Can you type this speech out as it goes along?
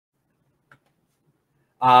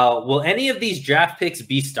will any of these draft picks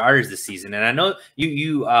be starters this season? And I know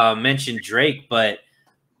you mentioned Drake, but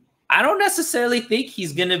I don't necessarily think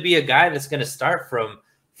he's going to be a guy that's going to start from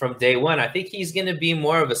day one. I think he's going to be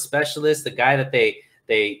more of a specialist, the guy that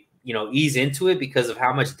they ease into it because of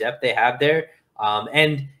how much depth they have there.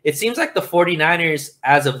 And it seems like the 49ers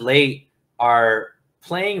as of late are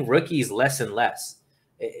playing rookies less and less.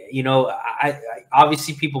 I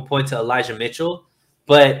obviously people point to Elijah Mitchell,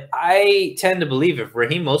 but I tend to believe if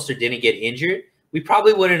Raheem Mostert didn't get injured, we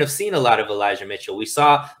probably wouldn't have seen a lot of Elijah Mitchell. We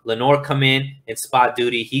saw Lenore come in spot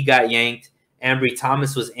duty. He got yanked. Ambry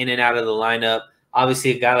Thomas was in and out of the lineup.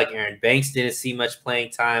 Obviously, a guy like Aaron Banks didn't see much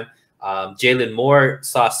playing time. Jalen Moore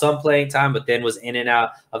saw some playing time, but then was in and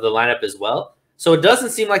out of the lineup as well. So it doesn't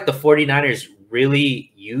seem like the 49ers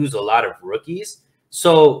really use a lot of rookies.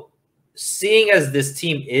 So seeing as this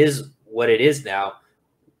team is what it is now,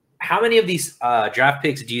 how many of these draft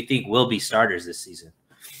picks do you think will be starters this season?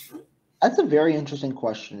 That's a very interesting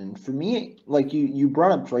question. And for me, like you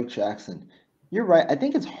brought up Drake Jackson. You're right. I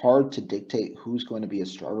think it's hard to dictate who's going to be a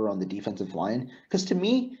starter on the defensive line because to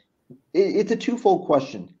me, it's a twofold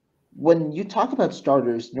question. When you talk about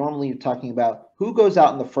starters, normally you're talking about who goes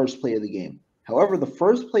out in the first play of the game. However, the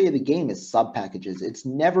first play of the game is sub packages. It's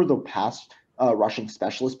never the pass rushing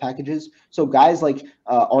specialist packages. So guys like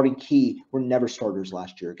Arden Key were never starters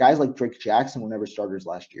last year. Guys like Drake Jackson were never starters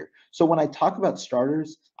last year. So when I talk about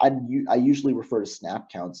starters, I usually refer to snap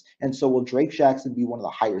counts. And so will Drake Jackson be one of the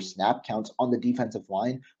higher snap counts on the defensive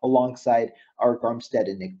line alongside Arik Armstead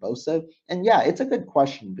and Nick Bosa? And yeah, it's a good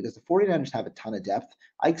question because the 49ers have a ton of depth.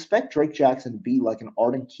 I expect Drake Jackson to be like an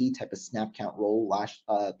Arden Key type of snap count role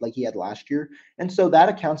like he had last year. And so that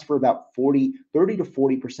accounts for about 30 to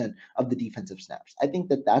 40% of the defensive snaps. I think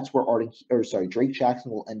that that's where Drake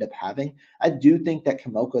Jackson will end up having. I do think that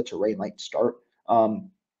Kamoka Ture might start.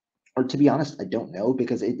 Or to be honest, I don't know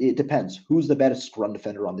because it depends. Who's the best run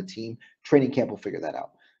defender on the team? Training camp will figure that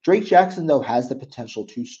out. Drake Jackson, though, has the potential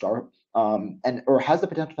to start or has the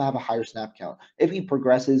potential to have a higher snap count if he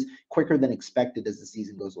progresses quicker than expected as the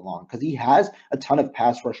season goes along because he has a ton of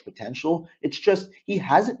pass rush potential. It's just he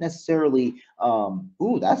hasn't necessarily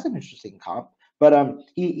that's an interesting comp, but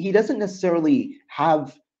he doesn't necessarily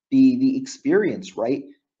have the experience, right?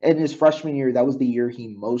 In his freshman year, that was the year he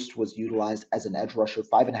most was utilized as an edge rusher,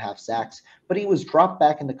 5.5 sacks, but he was dropped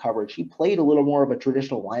back into coverage. He played a little more of a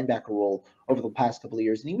traditional linebacker role over the past couple of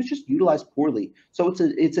years, and he was just utilized poorly. So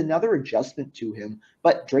it's another adjustment to him.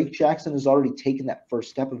 But Drake Jackson has already taken that first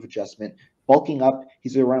step of adjustment, bulking up.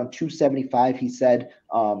 He's around 275, he said.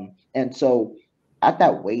 And so at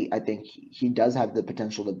that weight, I think he does have the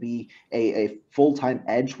potential to be a full-time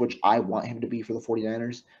edge, which I want him to be for the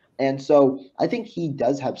 49ers. And so I think he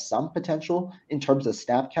does have some potential in terms of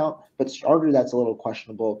snap count, but starter, that's a little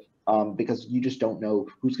questionable because you just don't know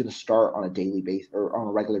who's going to start on a daily basis or on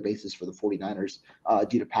a regular basis for the 49ers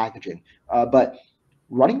due to packaging. But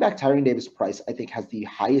running back Tyrion Davis-Price, I think, has the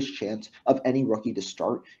highest chance of any rookie to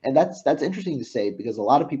start. And that's interesting to say because a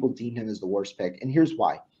lot of people deem him as the worst pick. And here's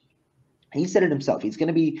why. He said it himself. He's going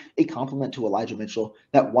to be a complement to Elijah Mitchell,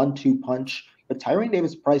 that 1-2 punch. But Tyrion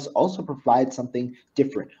Davis-Price also provides something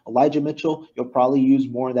different. Elijah Mitchell, you'll probably use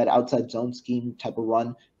more of that outside zone scheme type of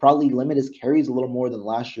run, probably limit his carries a little more than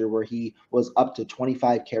last year where he was up to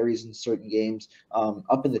 25 carries in certain games,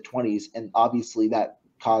 up in the 20s. And obviously that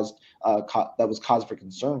was cause for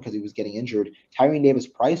concern because he was getting injured. Tyrion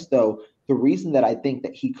Davis-Price, though, the reason that I think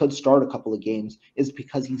that he could start a couple of games is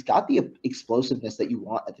because he's got the explosiveness that you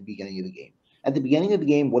want at the beginning of the game. At the beginning of the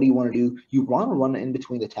game, what do you want to do? You want to run in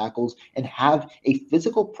between the tackles and have a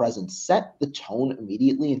physical presence, set the tone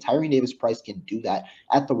immediately, and Tyrion Davis-Price can do that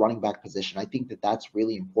at the running back position. I think that that's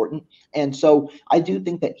really important. And so I do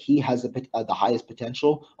think that he has the highest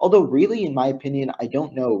potential, although really, in my opinion, I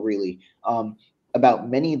don't know really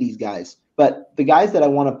about many of these guys. But the guys that I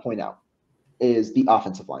want to point out is the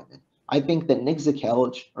offensive lineman. I think that Nick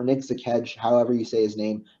Zakej, however you say his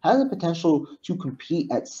name, has the potential to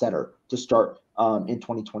compete at center to start in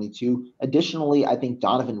 2022. Additionally, I think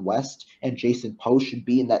Donovan West and Jason Post should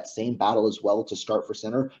be in that same battle as well to start for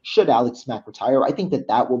center. Should Alex Mack retire, I think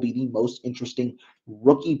that will be the most interesting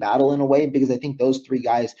rookie battle in a way because I think those three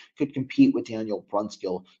guys could compete with Daniel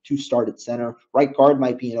Brunskill to start at center. Right guard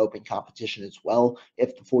might be an open competition as well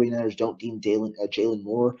if the 49ers don't deem Jalen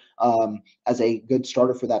Moore as a good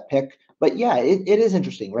starter for that pick. But yeah, it is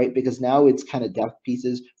interesting, right? Because now it's kind of depth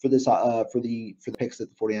pieces for this for the picks that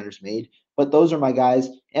the 49ers made. But those are my guys.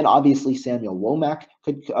 And obviously Samuel Womack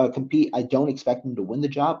could compete. I don't expect him to win the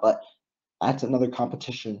job, but that's another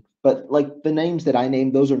competition. But like the names that I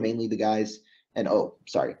named, those are mainly the guys. And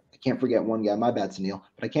sorry, can't forget one guy. My bad, Sunil,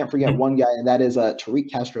 but I can't forget one guy, and that is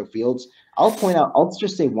Tariq Castro Fields. I'll point out. I'll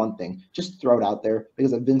just say one thing. Just throw it out there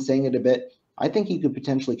because I've been saying it a bit. I think he could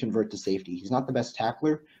potentially convert to safety. He's not the best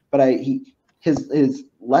tackler, but his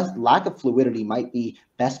lack of fluidity might be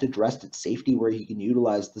best addressed at safety, where he can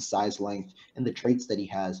utilize the size, length, and the traits that he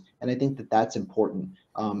has. And I think that that's important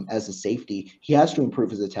as a safety. He has to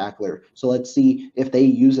improve as a tackler. So let's see if they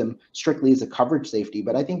use him strictly as a coverage safety.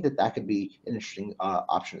 But I think that that could be an interesting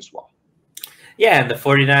option as well. Yeah, and the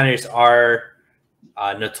 49ers are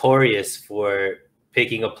notorious for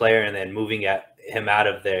picking a player and then moving him out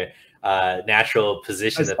of their natural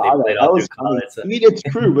position that they played all through college. So. I mean, it's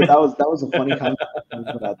true, but that was a funny comment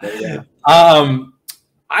out there. Yeah.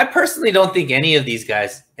 I personally don't think any of these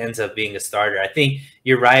guys ends up being a starter. I think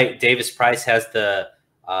you're right. Davis Price has the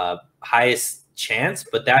highest chance,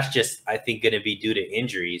 but that's just, I think, going to be due to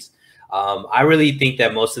injuries. I really think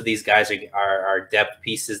that most of these guys are depth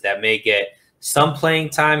pieces that may get some playing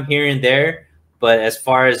time here and there, but as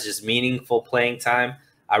far as just meaningful playing time,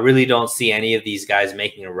 I really don't see any of these guys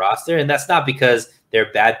making a roster. And that's not because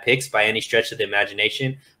they're bad picks by any stretch of the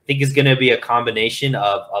imagination. I think it's going to be a combination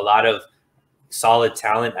of a lot of solid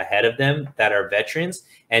talent ahead of them that are veterans,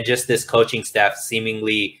 and just this coaching staff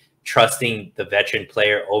seemingly trusting the veteran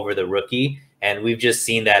player over the rookie. And we've just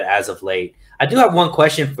seen that as of late. I do have one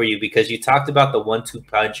question for you, because you talked about the 1-2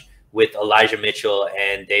 punch with Elijah Mitchell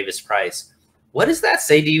and Davis Price. What does that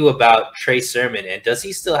say to you about Trey Sermon? And does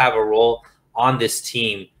he still have a role on this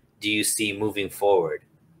team, do you see, moving forward?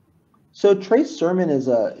 So Trey Sermon it's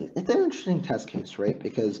an interesting test case, right?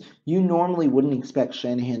 Because you normally wouldn't expect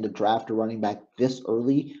Shanahan to draft a running back this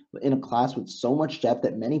early in a class with so much depth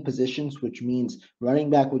at many positions, which means running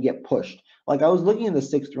back would get pushed. Like, I was looking in the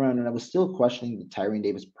 6th round, and I was still questioning the Tyrion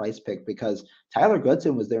Davis Price pick, because Tyler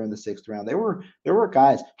Goodson was there in the 6th round. There were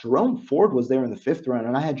guys. Jerome Ford was there in the 5th round,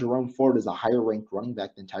 and I had Jerome Ford as a higher ranked running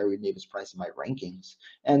back than Tyrion Davis Price in my rankings.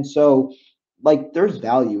 And so, like, there's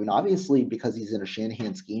value, and obviously because he's in a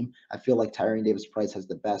Shanahan scheme, I feel like Tyrion Davis Price has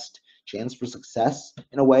the best chance for success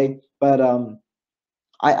in a way. But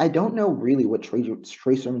I don't know really what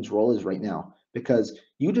Trey Sermon's role is right now, because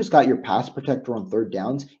you just got your pass protector on 3rd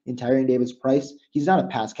downs in Tyrion Davis Price. He's not a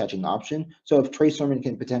pass catching option. So if Trey Sermon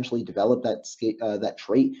can potentially develop that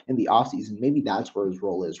trait in the offseason, maybe that's where his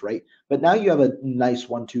role is, right? But now you have a nice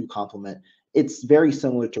 1-2 complement. It's very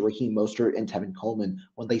similar to Raheem Mostert and Tevin Coleman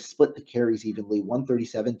when they split the carries evenly,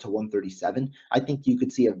 137 to 137. I think you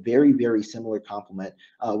could see a very, very similar complement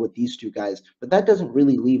with these two guys, but that doesn't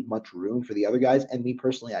really leave much room for the other guys. And me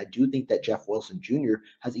personally, I do think that Jeff Wilson Jr.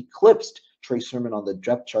 has eclipsed Trey Sermon on the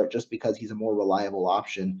depth chart just because he's a more reliable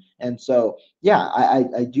option. And so, yeah,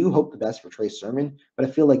 I do hope the best for Trey Sermon, but I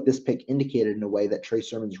feel like this pick indicated in a way that Trey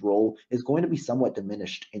Sermon's role is going to be somewhat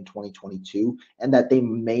diminished in 2022, and that they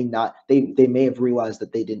may have realized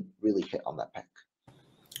that they didn't really hit on that pick.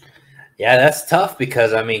 Yeah, that's tough,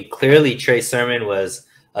 because, I mean, clearly Trey Sermon was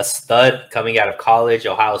a stud coming out of college,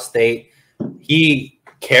 Ohio State. He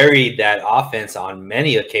carried that offense on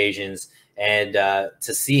many occasions, and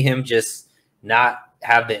to see him just not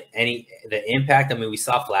have the impact. I mean, we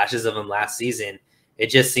saw flashes of him last season.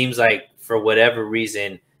 It just seems like, for whatever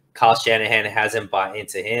reason, Kyle Shanahan hasn't bought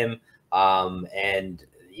into him. And,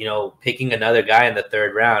 you know, picking another guy in the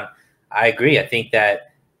 3rd round, I agree. I think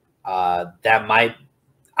that that might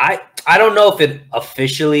 – I don't know if it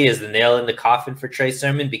officially is the nail in the coffin for Trey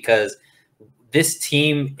Sermon, because this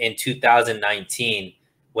team in 2019,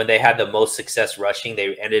 when they had the most success rushing,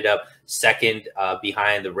 they ended up 2nd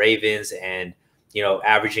behind the Ravens, and, you know,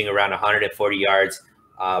 averaging around 140 yards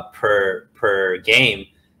per game.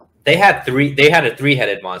 They had a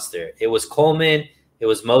 3-headed monster. It was Coleman, it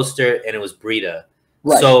was Mostert, and it was Breida.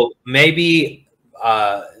 Right. So maybe,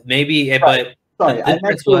 right. But sorry, I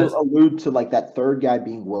meant to allude to like that 3rd guy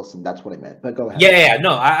being Wilson. That's what I meant. But go ahead. Yeah,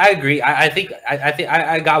 no, I agree. I think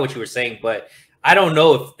I got what you were saying, but I don't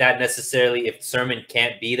know if that necessarily, if Sermon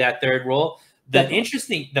can't be that 3rd role. The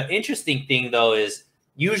interesting thing though is,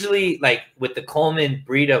 usually, like with the Coleman,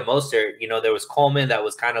 Breida, Mostert, you know, there was Coleman that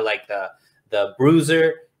was kind of like the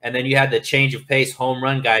bruiser, and then you had the change of pace home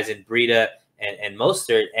run guys in Breida and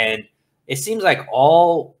Mostert. And it seems like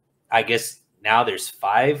I guess now there's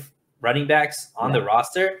 5 running backs on the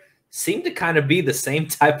roster, seem to kind of be the same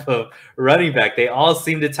type of running back. They all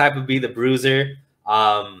seem to be the bruiser,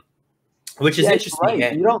 which is interesting.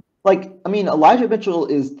 Right. You don't I mean, Elijah Mitchell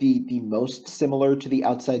is the most similar to the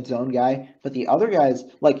outside zone guy, but the other guys,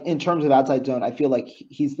 like in terms of outside zone, I feel like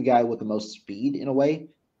he's the guy with the most speed in a way.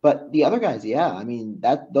 But the other guys, yeah, I mean,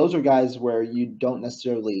 those are guys where you don't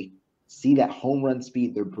necessarily see that home run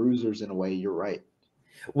speed. They're bruisers in a way. You're right.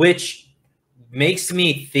 Which makes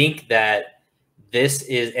me think that this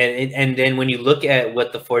is, and then when you look at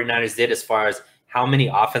what the 49ers did as far as how many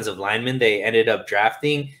offensive linemen they ended up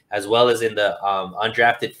drafting, as well as in the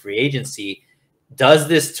undrafted free agency, does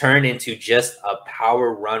this turn into just a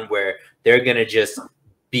power run where they're going to just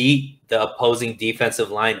beat the opposing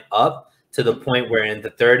defensive line up to the point where in the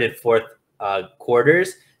third and fourth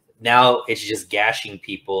quarters, now it's just gashing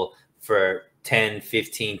people for 10,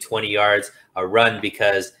 15, 20 yards a run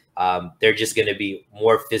because they're just going to be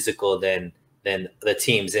more physical than the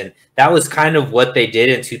teams. And that was kind of what they did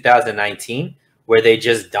in 2019, where they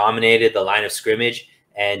just dominated the line of scrimmage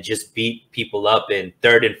and just beat people up in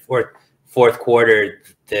third and fourth quarter.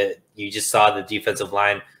 You just saw the defensive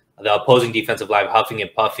line, the opposing defensive line, huffing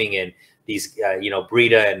and puffing, and these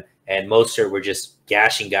Breida and Mostert were just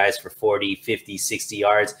gashing guys for 40, 50, 60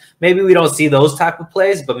 yards. Maybe we don't see those type of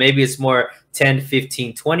plays, but maybe it's more 10,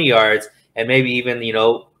 15, 20 yards, and maybe even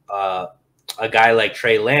a guy like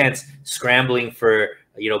Trey Lance scrambling for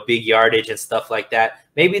big yardage and stuff like that.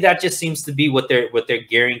 Maybe that just seems to be what they're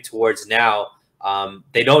gearing towards now.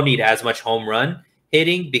 They don't need as much home run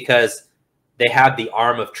hitting because they have the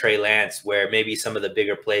arm of Trey Lance, where maybe some of the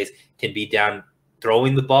bigger plays can be down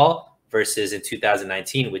throwing the ball versus in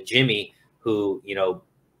 2019 with Jimmy, who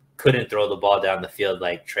couldn't throw the ball down the field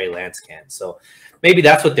like Trey Lance can. So maybe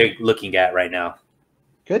that's what they're looking at right now.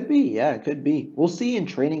 Could be, yeah, it could be. We'll see in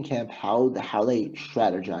training camp how they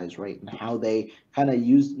strategize, right, and how they kind of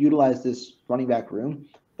utilize this running back room.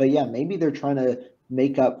 But yeah, maybe they're trying to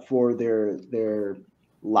make up for their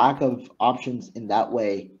lack of options in that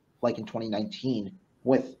way, like in 2019,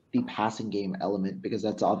 with the passing game element, because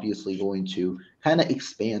that's obviously going to kind of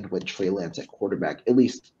expand with Trey Lance at quarterback, at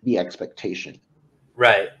least the expectation.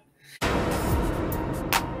 Right.